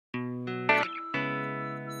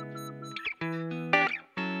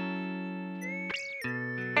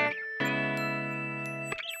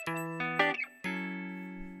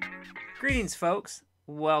Greetings, folks.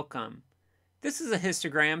 Welcome. This is a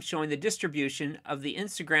histogram showing the distribution of the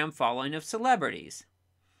Instagram following of celebrities.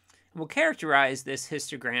 And we'll characterize this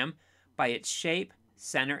histogram by its shape,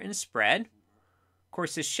 center, and spread. Of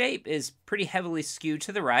course, the shape is pretty heavily skewed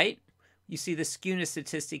to the right. You see the skewness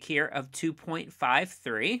statistic here of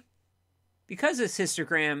 2.53. Because this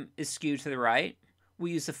histogram is skewed to the right,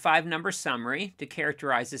 we'll use the 5-number summary to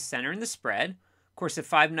characterize the center and the spread. Of course, the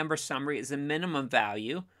 5-number summary is the minimum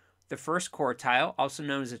value, the first quartile, also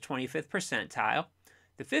known as the 25th percentile,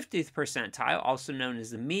 the 50th percentile, also known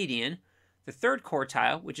as the median, the third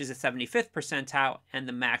quartile, which is the 75th percentile, and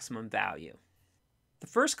the maximum value. The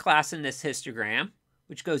first class in this histogram,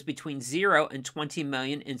 which goes between 0 and 20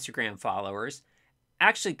 million Instagram followers,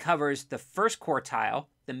 actually covers the first quartile,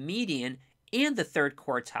 the median, and the third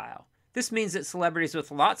quartile. This means that celebrities with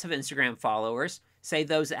lots of Instagram followers, say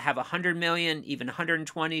those that have 100 million, even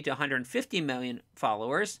 120 to 150 million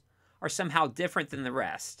followers, are somehow different than the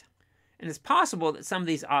rest. And it's possible that some of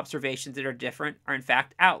these observations that are different are in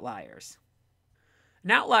fact outliers. An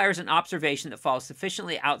outlier is an observation that falls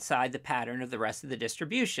sufficiently outside the pattern of the rest of the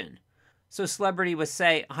distribution. So a celebrity with,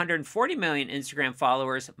 say, 140 million Instagram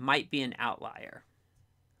followers might be an outlier.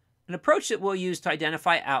 An approach that we'll use to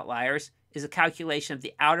identify outliers is a calculation of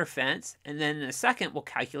the outer fence, and then in a second we'll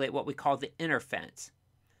calculate what we call the inner fence.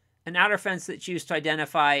 An outer fence that's used to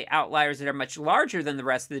identify outliers that are much larger than the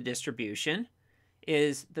rest of the distribution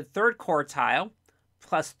is the third quartile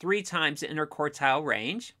plus 3 times the interquartile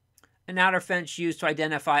range. An outer fence used to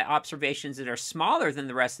identify observations that are smaller than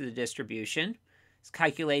the rest of the distribution is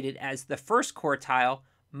calculated as the first quartile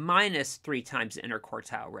minus 3 times the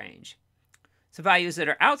interquartile range. So values that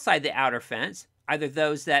are outside the outer fence, either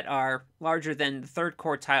those that are larger than the third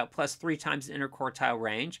quartile plus 3 times the interquartile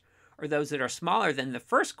range, or those that are smaller than the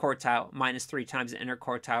first quartile minus 3 times the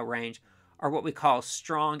interquartile range, are what we call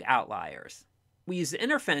strong outliers. We use the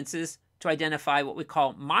inner fences to identify what we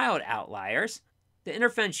call mild outliers. The inner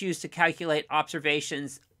fence used to calculate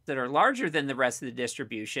observations that are larger than the rest of the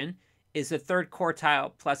distribution is the third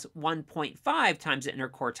quartile plus 1.5 times the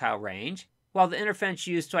interquartile range, while the inner fence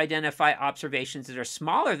used to identify observations that are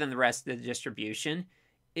smaller than the rest of the distribution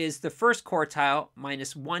is the first quartile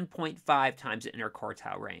minus 1.5 times the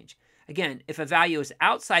interquartile range. Again, if a value is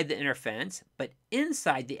outside the inner fence, but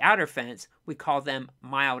inside the outer fence, we call them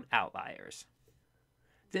mild outliers.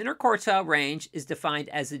 The interquartile range is defined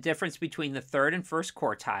as the difference between the third and first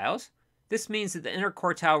quartiles. This means that the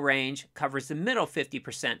interquartile range covers the middle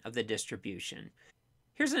 50% of the distribution.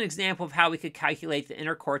 Here's an example of how we could calculate the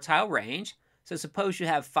interquartile range. So suppose you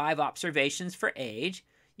have 5 observations for age.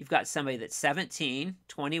 You've got somebody that's 17,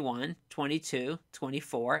 21, 22,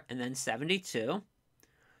 24, and then 72.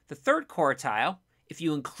 The third quartile, if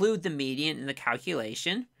you include the median in the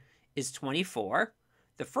calculation, is 24.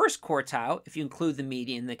 The first quartile, if you include the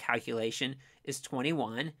median in the calculation, is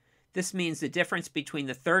 21. This means the difference between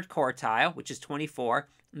the third quartile, which is 24,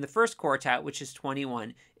 and the first quartile, which is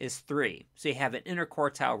 21, is 3. So you have an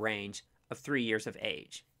interquartile range of 3 years of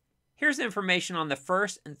age. Here's information on the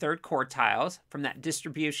first and third quartiles from that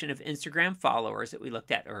distribution of Instagram followers that we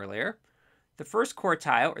looked at earlier. The first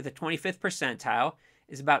quartile, or the 25th percentile,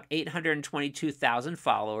 is about 822,000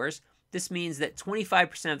 followers. This means that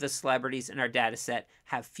 25% of the celebrities in our data set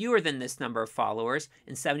have fewer than this number of followers,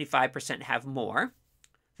 and 75% have more.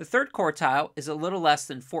 The third quartile is a little less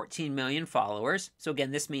than 14 million followers. So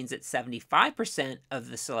again, this means that 75% of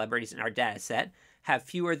the celebrities in our data set have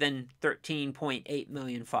fewer than 13.8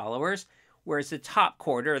 million followers, whereas the top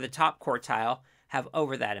quarter, or the top quartile, have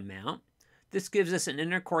over that amount. This gives us an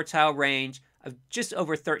interquartile range of just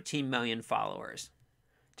over 13 million followers.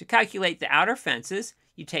 To calculate the outer fences,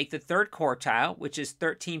 you take the third quartile, which is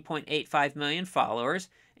 13.85 million followers,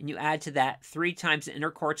 and you add to that 3 times the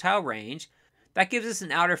interquartile range. That gives us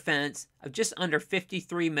an outer fence of just under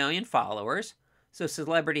 53 million followers. So if a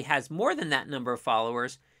celebrity has more than that number of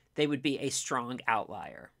followers, they would be a strong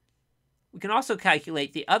outlier. We can also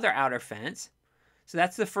calculate the other outer fence. So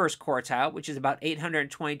that's the first quartile, which is about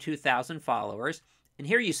 822,000 followers. And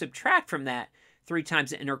here you subtract from that 3 times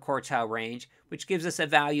the interquartile range, which gives us a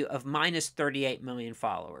value of minus 38 million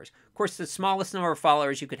followers. Of course, the smallest number of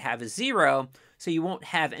followers you could have is 0, so you won't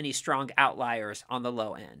have any strong outliers on the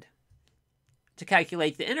low end. To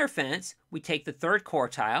calculate the inner fence, we take the third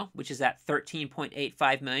quartile, which is at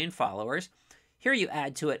 13.85 million followers. Here you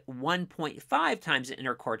add to it 1.5 times the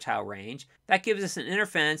interquartile range. That gives us an inner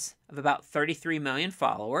fence of about 33 million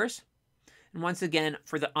followers. And once again,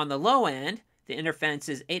 on the low end, the inner fence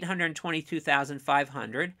is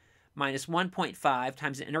 822,500 minus 1.5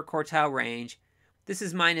 times the interquartile range, This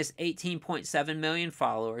is minus 18.7 million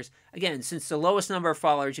followers. Again, since the lowest number of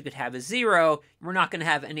followers you could have is 0, we're not going to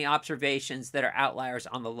have any observations that are outliers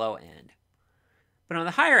on the low end. But on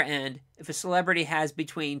the higher end, if a celebrity has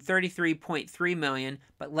between 33.3 million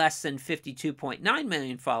but less than 52.9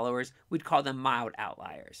 million followers, we'd call them mild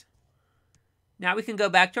outliers. Now we can go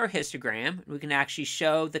back to our histogram, and we can actually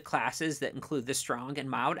show the classes that include the strong and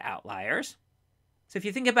mild outliers. So if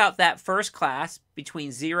you think about that first class,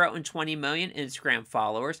 between 0 and 20 million Instagram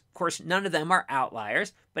followers, of course none of them are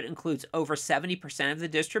outliers, but it includes over 70% of the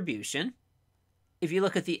distribution. If you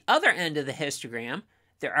look at the other end of the histogram,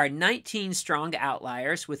 there are 19 strong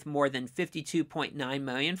outliers with more than 52.9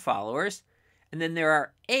 million followers, and then there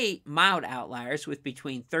are 8 mild outliers with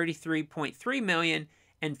between 33.3 million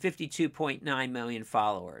and 52.9 million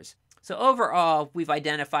followers. So overall, we've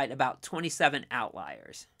identified about 27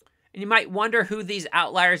 outliers. And you might wonder who these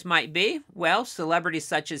outliers might be. Well, celebrities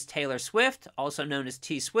such as Taylor Swift, also known as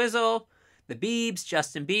T-Swizzle, the Biebs,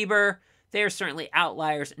 Justin Bieber, they are certainly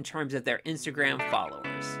outliers in terms of their Instagram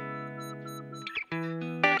followers.